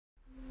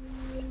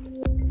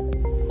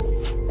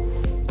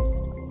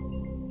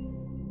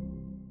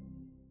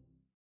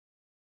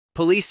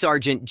Police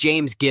Sergeant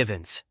James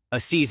Givens, a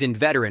seasoned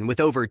veteran with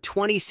over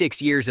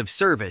 26 years of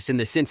service in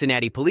the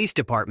Cincinnati Police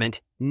Department,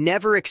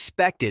 never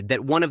expected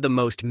that one of the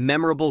most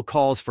memorable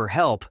calls for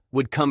help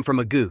would come from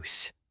a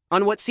goose.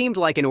 On what seemed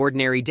like an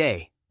ordinary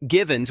day,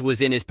 Givens was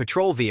in his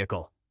patrol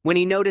vehicle when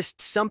he noticed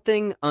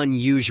something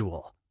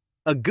unusual.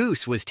 A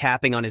goose was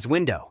tapping on his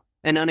window,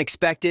 an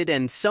unexpected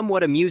and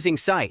somewhat amusing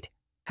sight.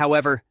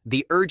 However,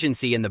 the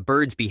urgency in the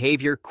bird's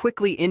behavior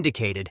quickly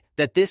indicated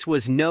that this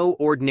was no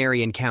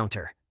ordinary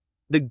encounter.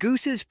 The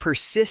goose's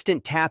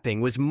persistent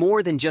tapping was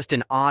more than just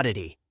an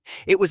oddity.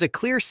 It was a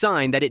clear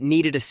sign that it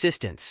needed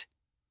assistance.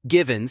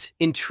 Givens,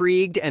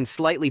 intrigued and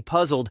slightly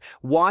puzzled,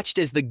 watched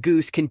as the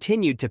goose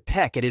continued to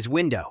peck at his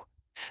window.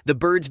 The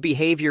bird's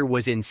behavior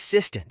was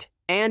insistent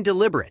and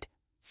deliberate,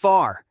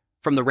 far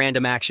from the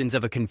random actions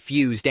of a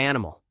confused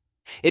animal.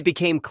 It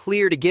became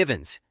clear to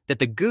Givens that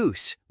the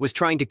goose was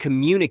trying to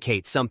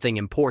communicate something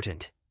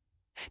important.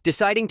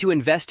 Deciding to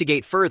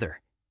investigate further,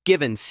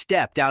 Givens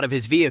stepped out of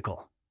his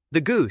vehicle. The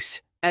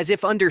goose, as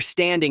if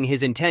understanding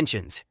his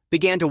intentions,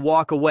 began to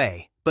walk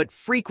away, but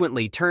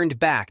frequently turned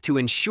back to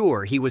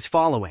ensure he was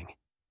following.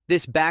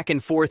 This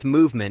back-and-forth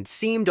movement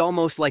seemed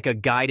almost like a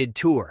guided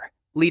tour,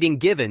 leading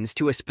Givens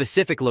to a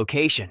specific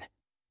location.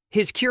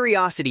 His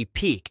curiosity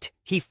piqued.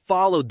 He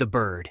followed the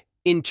bird,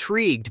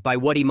 intrigued by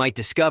what he might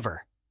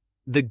discover.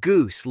 The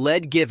goose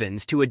led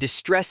Givens to a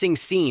distressing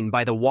scene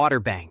by the water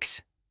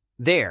banks.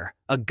 There,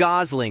 a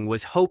gosling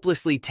was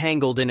hopelessly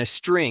tangled in a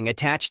string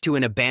attached to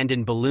an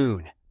abandoned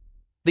balloon.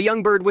 The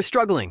young bird was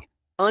struggling,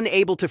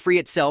 unable to free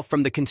itself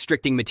from the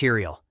constricting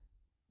material.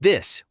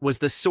 This was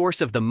the source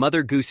of the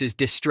mother goose's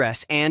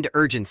distress and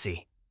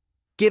urgency.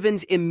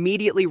 Givens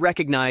immediately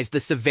recognized the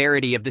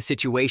severity of the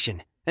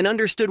situation and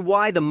understood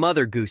why the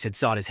mother goose had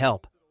sought his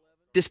help.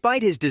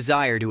 Despite his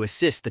desire to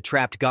assist the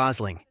trapped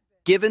gosling,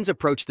 Givens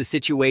approached the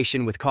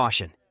situation with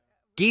caution.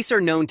 Geese are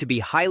known to be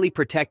highly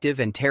protective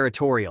and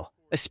territorial,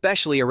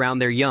 especially around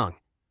their young.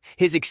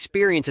 His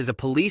experience as a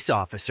police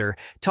officer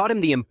taught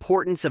him the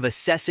importance of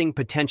assessing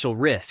potential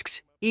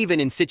risks, even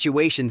in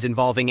situations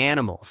involving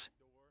animals.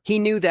 He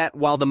knew that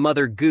while the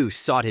mother goose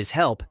sought his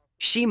help,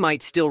 she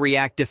might still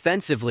react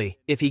defensively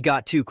if he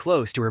got too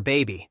close to her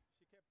baby.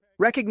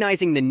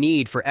 Recognizing the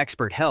need for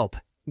expert help,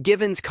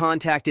 Givens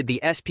contacted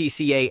the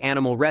SPCA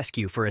Animal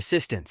Rescue for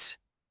assistance.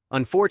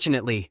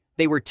 Unfortunately,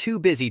 they were too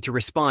busy to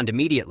respond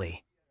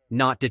immediately.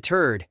 Not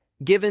deterred,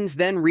 Givens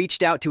then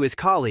reached out to his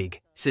colleague,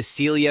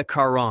 Cecilia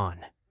Caron.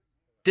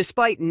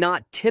 Despite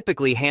not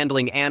typically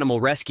handling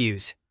animal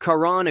rescues,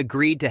 Caron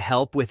agreed to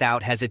help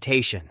without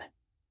hesitation.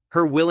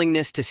 Her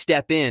willingness to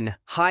step in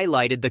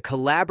highlighted the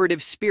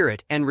collaborative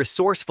spirit and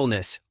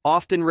resourcefulness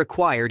often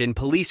required in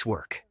police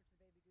work.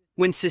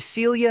 When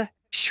Cecilia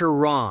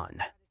Caron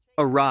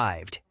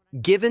arrived,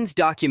 Givens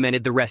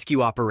documented the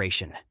rescue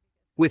operation.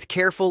 With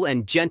careful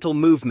and gentle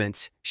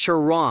movements,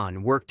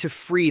 Caron worked to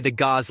free the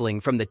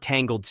gosling from the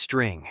tangled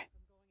string.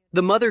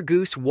 The mother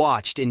goose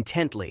watched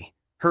intently,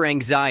 her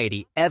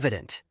anxiety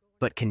evident,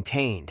 but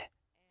contained.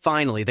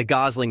 Finally, the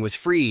gosling was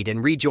freed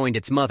and rejoined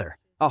its mother,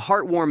 a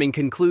heartwarming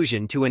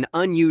conclusion to an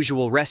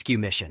unusual rescue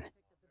mission.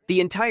 The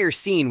entire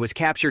scene was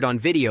captured on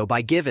video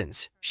by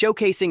Givens,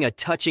 showcasing a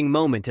touching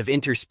moment of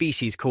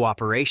interspecies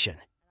cooperation.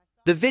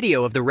 The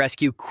video of the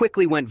rescue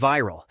quickly went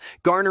viral,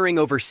 garnering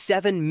over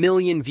 7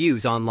 million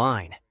views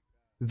online.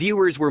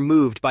 Viewers were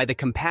moved by the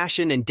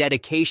compassion and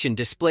dedication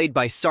displayed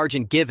by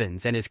Sergeant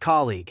Givens and his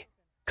colleague.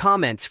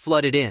 Comments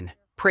flooded in,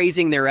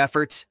 praising their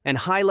efforts and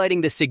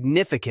highlighting the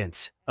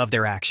significance of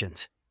their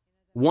actions.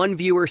 One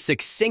viewer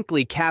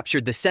succinctly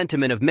captured the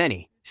sentiment of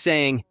many,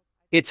 saying,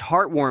 "It's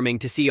heartwarming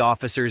to see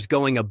officers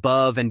going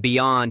above and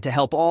beyond to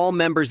help all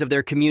members of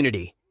their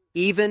community,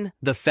 even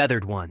the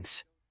feathered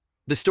ones."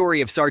 The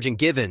story of Sergeant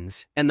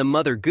Givens and the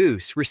mother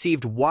goose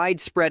received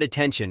widespread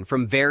attention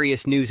from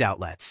various news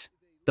outlets.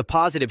 The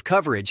positive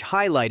coverage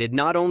highlighted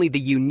not only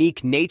the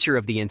unique nature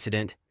of the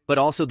incident, but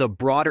also the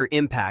broader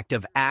impact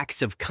of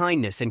acts of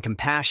kindness and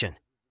compassion.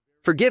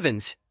 For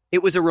Givens,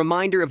 it was a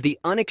reminder of the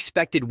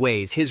unexpected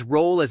ways his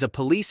role as a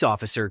police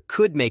officer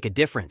could make a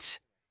difference.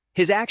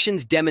 His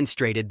actions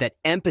demonstrated that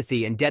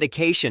empathy and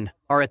dedication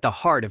are at the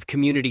heart of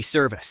community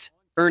service,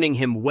 earning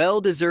him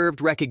well-deserved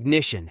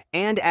recognition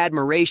and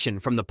admiration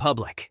from the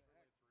public.